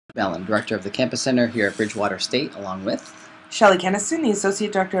Allen, Director of the Campus Center here at Bridgewater State, along with Shelley Keniston, the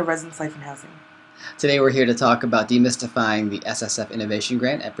Associate Director of Residence Life and Housing. Today we're here to talk about demystifying the SSF Innovation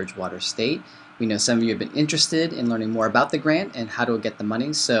Grant at Bridgewater State. We know some of you have been interested in learning more about the grant and how to get the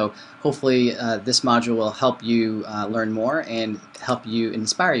money, so hopefully this module will help you learn more and help you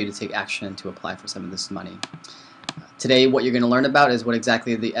inspire you to take action to apply for some of this money. Today what you're going to learn about is what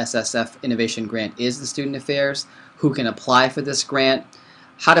exactly the SSF Innovation Grant is in Student Affairs, who can apply for this grant,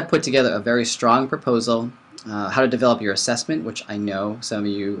 how to put together a very strong proposal, how to develop your assessment, which I know some of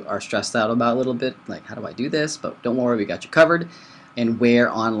you are stressed out about a little bit, like how do I do this, but don't worry, we got you covered, and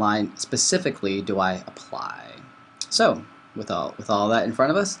where online specifically do I apply. So with all that in front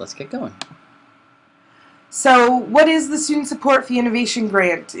of us, let's get going. So what is the Student Support Fee Innovation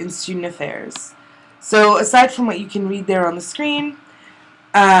Grant in Student Affairs? So aside from what you can read there on the screen,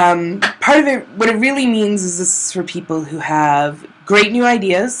 part of it, what it really means is this is for people who have great new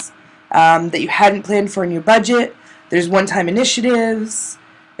ideas that you hadn't planned for in your budget. There's one-time initiatives,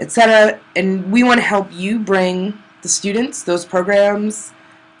 etc. And we want to help you bring the students, those programs,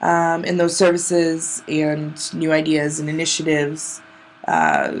 and those services and new ideas and initiatives,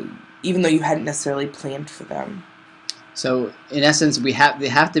 even though you hadn't necessarily planned for them. So in essence, they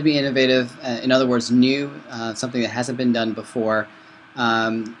have to be innovative, in other words, new, something that hasn't been done before.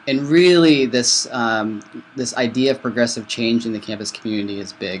 And really this idea of progressive change in the campus community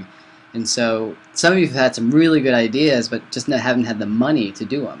is big. And so some of you have had some really good ideas, but just haven't had the money to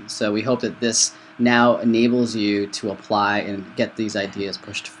do them. So we hope that this now enables you to apply and get these ideas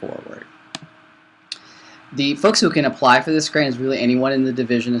pushed forward. The folks who can apply for this grant is really anyone in the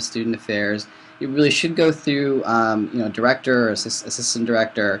Division of Student Affairs. You really should go through director or assistant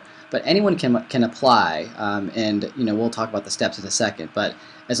director, but anyone can apply, and we'll talk about the steps in a second. But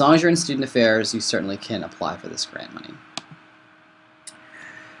as long as you're in Student Affairs, you certainly can apply for this grant money.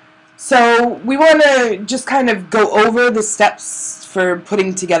 So we want to just kind of go over the steps for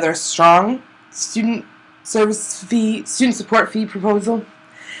putting together a strong student support fee proposal.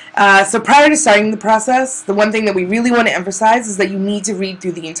 So prior to starting the process, the one thing that we really want to emphasize is that you need to read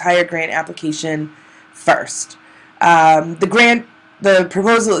through the entire grant application first. The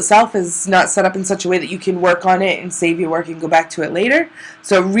proposal itself is not set up in such a way that you can work on it and save your work and go back to it later.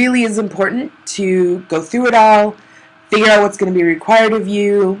 So it really is important to go through it all, figure out what's going to be required of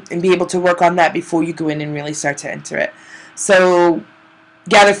you, and be able to work on that before you go in and really start to enter it. So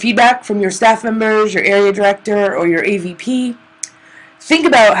gather feedback from your staff members, your area director, or your AVP. Think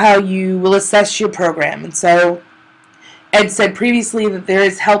about how you will assess your program. And so Ed said previously that there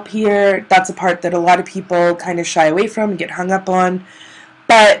is help here. That's a part that a lot of people kind of shy away from and get hung up on.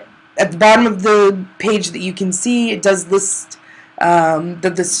 But at the bottom of the page that you can see, it does list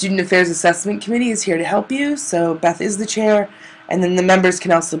that the Student Affairs Assessment Committee is here to help you. So Beth is the chair, and then the members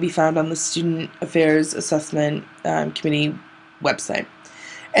can also be found on the Student Affairs Assessment Committee website.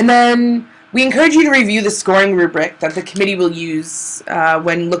 And then we encourage you to review the scoring rubric that the committee will use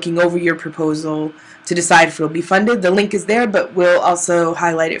when looking over your proposal to decide if it will be funded. The link is there, but we'll also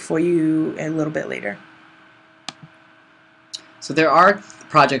highlight it for you a little bit later. So there are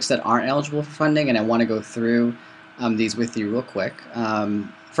projects that aren't eligible for funding, and I want to go through these with you real quick.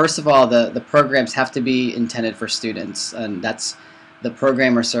 First of all, the programs have to be intended for students, and the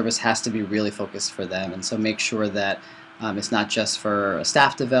program or service has to be really focused for them, and so make sure that it's not just for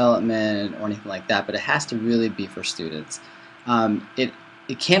staff development or anything like that, but it has to really be for students.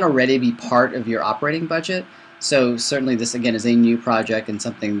 It can already be part of your operating budget, so certainly this again is a new project and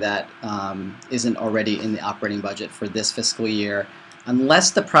something that isn't already in the operating budget for this fiscal year, unless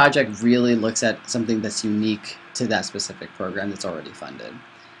the project really looks at something that's unique to that specific program that's already funded.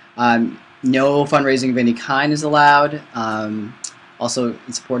 No fundraising of any kind is allowed. Also,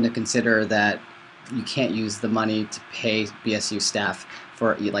 it's important to consider that you can't use the money to pay BSU staff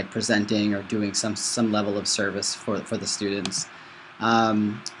for like presenting or doing some level of service for the students.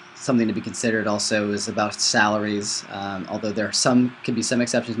 Something to be considered also is about salaries, although there could be some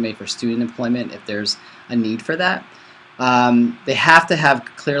exceptions made for student employment if there's a need for that. They have to have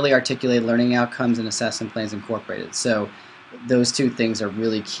clearly articulated learning outcomes and assessment plans incorporated. So those two things are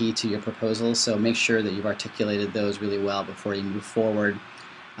really key to your proposal, so make sure that you've articulated those really well before you move forward.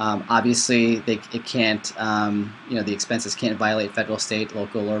 Obviously, it can't, the expenses can't violate federal, state,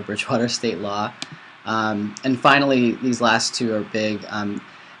 local, or Bridgewater state law. And finally, these last two are big.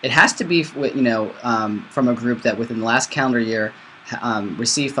 It has to be, from a group that within the last calendar year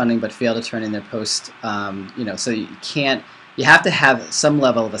received funding but failed to turn in their post. So you have to have some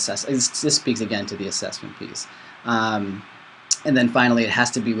level of assessment. This speaks again to the assessment piece. And then finally, it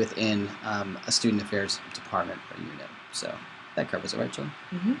has to be within a student affairs department or unit. So That covers it, right, Jill?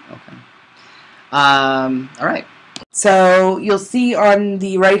 Mm-hmm. Okay. All right. So you'll see on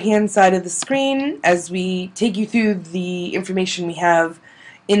the right-hand side of the screen, as we take you through the information we have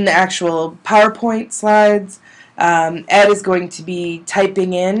in the actual PowerPoint slides, Ed is going to be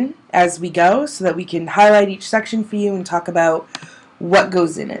typing in as we go so that we can highlight each section for you and talk about what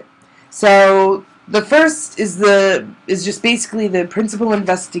goes in it. So the first is just basically the principal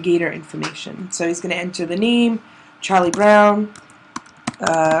investigator information. So he's going to enter the name, Charlie Brown.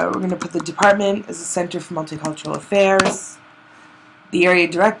 We're going to put the department as the Center for Multicultural Affairs. The area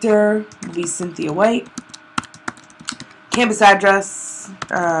director will be Cynthia White. Campus address,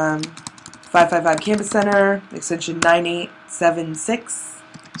 555 Campus Center, extension 9876.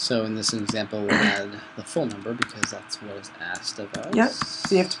 So in this example, we'll add the full number because that's what is asked of us. Yep.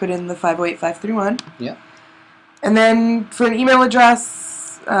 So you have to put in the 508531. Yep. And then for an email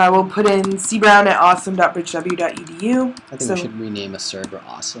address, we'll put in cbrown@awesome.bridgew.edu. I think we should rename a server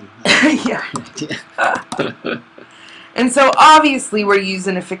Awesome. Yeah. And so obviously we're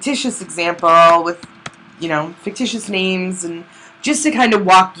using a fictitious example with, fictitious names, and just to kind of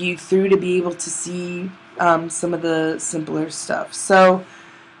walk you through to be able to see some of the simpler stuff. So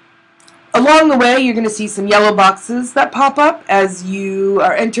along the way, you're going to see some yellow boxes that pop up as you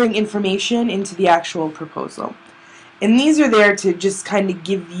are entering information into the actual proposal. And these are there to just kind of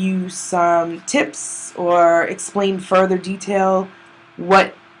give you some tips or explain further detail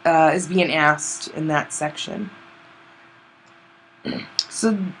what is being asked in that section.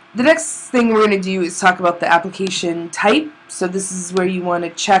 So the next thing we're going to do is talk about the application type. So this is where you want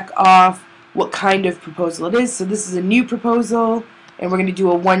to check off what kind of proposal it is. So this is a new proposal, and we're going to do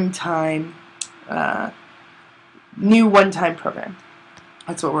a new one-time program.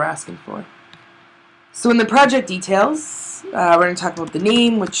 That's what we're asking for. So in the project details, we're going to talk about the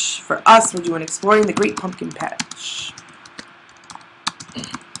name, which for us we're doing Exploring the Great Pumpkin Patch.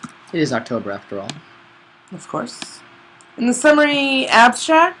 It is October after all. Of course. In the summary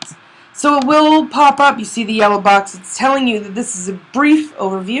abstract, so it will pop up, you see the yellow box, it's telling you that this is a brief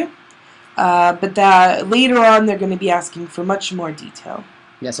overview, but that later on they're going to be asking for much more detail.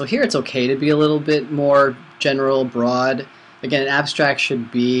 Yeah, so here it's okay to be a little bit more general, broad. Again, an abstract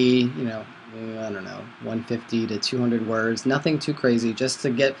should be, I don't know, 150 to 200 words, nothing too crazy, just to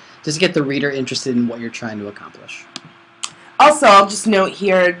get the reader interested in what you're trying to accomplish. Also, I'll just note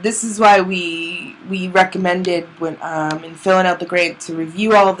here, this is why we recommended when in filling out the grant to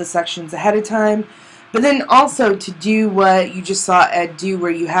review all of the sections ahead of time, but then also to do what you just saw Ed do,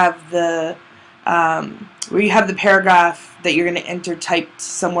 where you have the paragraph that you're going to enter typed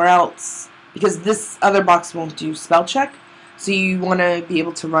somewhere else, because this other box won't do spell check. So you want to be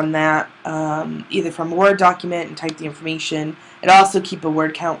able to run that either from a Word document and type the information. It'll also keep a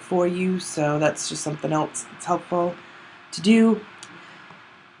word count for you, so that's just something else that's helpful to do.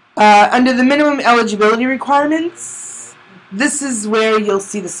 Under the minimum eligibility requirements, this is where you'll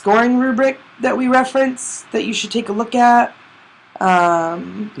see the scoring rubric that we referenced that you should take a look at.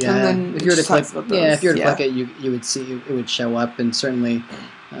 And then if you were to click, it, you would see it would show up, and certainly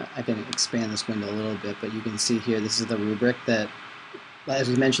I can expand this window a little bit, but you can see here this is the rubric that, as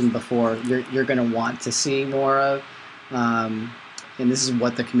we mentioned before, you're going to want to see more of. And this is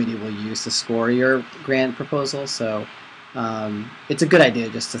what the committee will use to score your grant proposal. So it's a good idea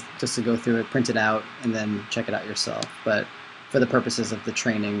just to go through it, print it out, and then check it out yourself. But for the purposes of the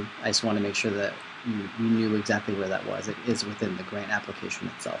training, I just want to make sure that you knew exactly where that was. It is within the grant application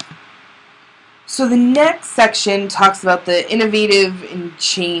itself. So the next section talks about the innovative and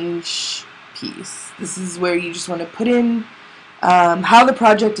change piece. This is where you just want to put in how the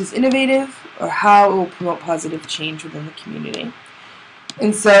project is innovative or how it will promote positive change within the community.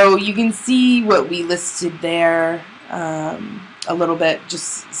 And so you can see what we listed there a little bit,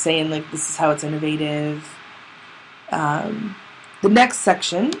 just saying like this is how it's innovative. The next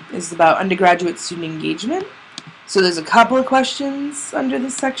section is about undergraduate student engagement. So there's a couple of questions under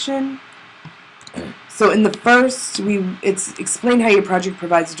this section. So in the first, it's explain how your project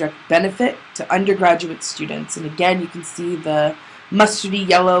provides a direct benefit to undergraduate students. And again, you can see the mustardy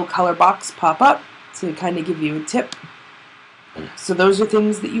yellow color box pop up to kind of give you a tip. So those are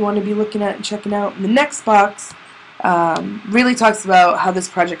things that you want to be looking at and checking out. And the next box really talks about how this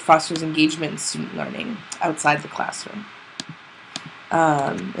project fosters engagement in student learning outside the classroom.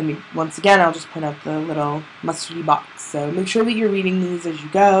 And once again, I'll just point out the little mustardy box. So make sure that you're reading these as you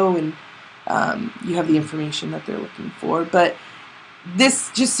go, and you have the information that they're looking for. But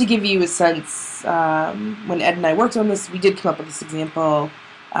this, just to give you a sense, when Ed and I worked on this, we did come up with this example,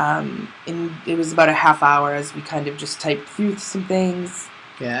 and it was about a half hour as we kind of just typed through some things.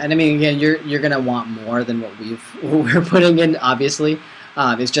 Yeah, and I mean, again, you're gonna want more than what we're putting in. Obviously,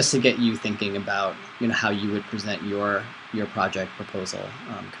 it's just to get you thinking about how you would present your project proposal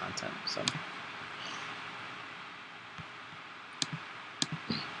content. So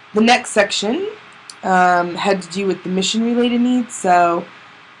the next section had to do with the mission-related needs. So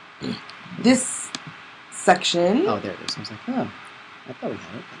this section. Oh, there it is. I was like, oh, I thought we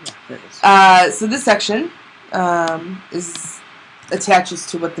had it. But yeah, there it is. So this section attaches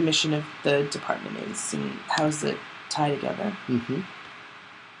to what the mission of the department is and how does it tie together.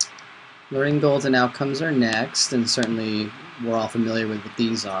 Learning goals and outcomes are next, and certainly we're all familiar with what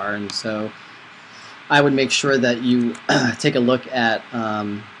these are, and so I would make sure that you take a look at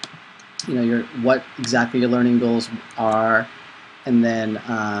what exactly your learning goals are, and then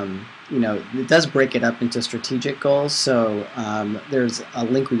it does break it up into strategic goals. So there's a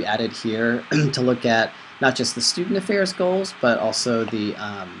link we added here to look at not just the student affairs goals, but also the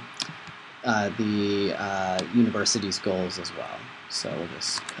university's goals as well. So we'll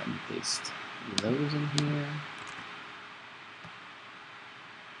just cut and paste those in here.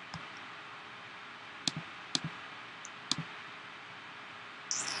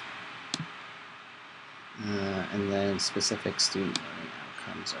 And then specific student learning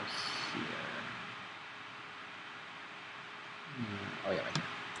outcomes are here. Oh yeah, right here.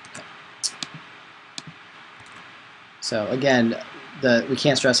 Okay. So again, we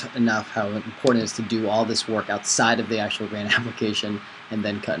can't stress enough how important it is to do all this work outside of the actual grant application and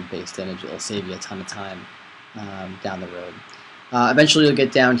then cut and paste in. It'll save you a ton of time down the road. Eventually you'll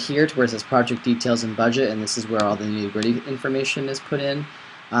get down here to where it says project details and budget, and this is where all the nitty-gritty information is put in.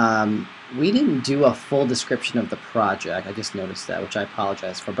 We didn't do a full description of the project. I just noticed that, which I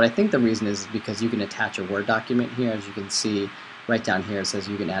apologize for. But I think the reason is because you can attach a Word document here. As you can see right down here, it says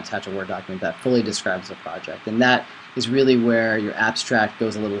you can attach a Word document that fully describes the project. And that is really where your abstract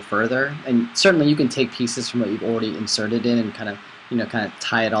goes a little further. And certainly you can take pieces from what you've already inserted in and kind of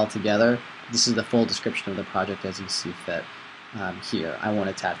tie it all together. This is the full description of the project as you see fit here. I won't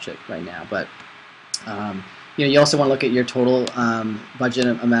attach it right now, but you also want to look at your total budget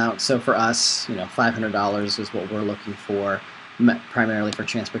amount. So for us, $500 is what we're looking for, primarily for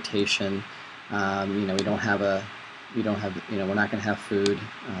transportation. We're not going to have food.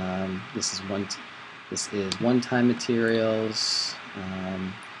 This is one-time materials.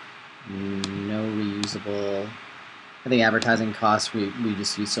 No reusable. I think advertising costs, we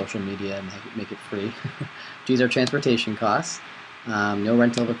just use social media and make it free. These are transportation costs. No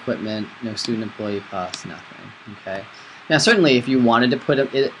rental of equipment, no student employee costs, nothing. Okay. Now, certainly, if you wanted to put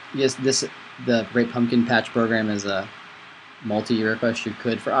the Great Pumpkin Patch program as a multi-year request, you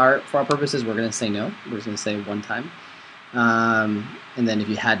could. For our purposes, we're going to say no. We're just going to say one time. And then if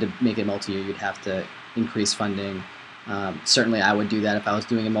you had to make it multi-year, you'd have to increase funding. Certainly, I would do that if I was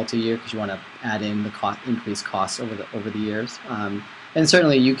doing a multi-year, because you want to add in the increased costs over the years. And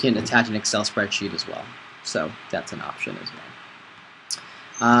certainly, you can attach an Excel spreadsheet as well. So that's an option as well.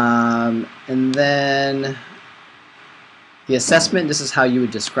 And then the assessment, this is how you would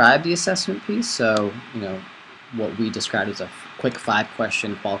describe the assessment piece. So, what we described as a quick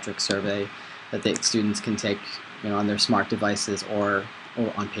 5-question Qualtrics survey that the students can take, on their smart devices or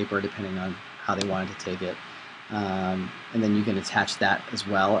on paper, depending on how they wanted to take it. And then you can attach that as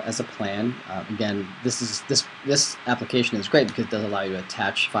well as a plan. Again, this application is great because it does allow you to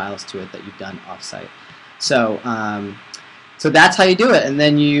attach files to it that you've done offsite. So that's how you do it, and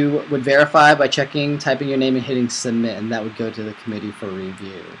then you would verify by typing your name and hitting submit, and that would go to the committee for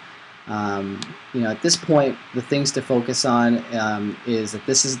review. At this point, the things to focus on is that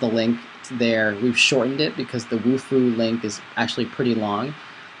this is the link there. We've shortened it because the WUFU link is actually pretty long,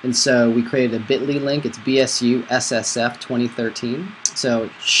 and so we created a bit.ly link. It's BSU SSF 2013, so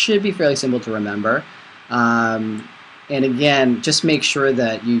it should be fairly simple to remember. And again, just make sure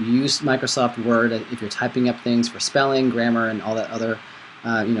that you use Microsoft Word if you're typing up things for spelling, grammar, and all that other,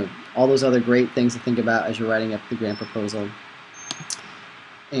 all those other great things to think about as you're writing up the grant proposal.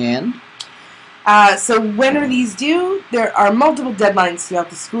 And so when are these due? There are multiple deadlines throughout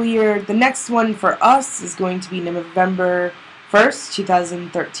the school year. The next one for us is going to be November 1st,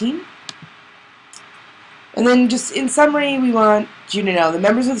 2013. And then just in summary, we want you to know the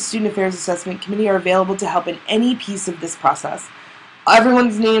members of the Student Affairs Assessment Committee are available to help in any piece of this process.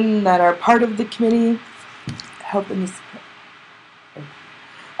 Everyone's named that are part of the committee help in this.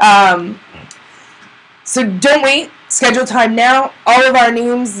 So don't wait. Schedule time now. All of our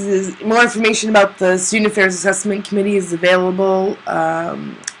names, more information about the Student Affairs Assessment Committee is available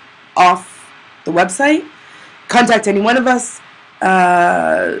off the website. Contact any one of us.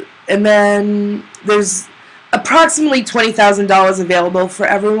 And then there's approximately $20,000 available for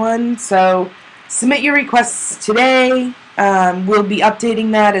everyone. So submit your requests today. We'll be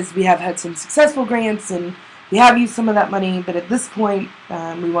updating that as we have had some successful grants and we have used some of that money, but at this point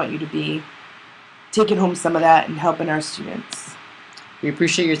we want you to be taking home some of that and helping our students. We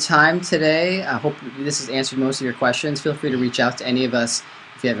appreciate your time today. I hope this has answered most of your questions. Feel free to reach out to any of us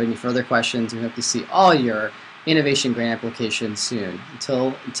if you have any further questions. We hope to see all your innovation grant applications soon.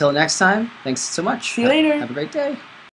 Until next time, thanks so much. See you later. Have a great day.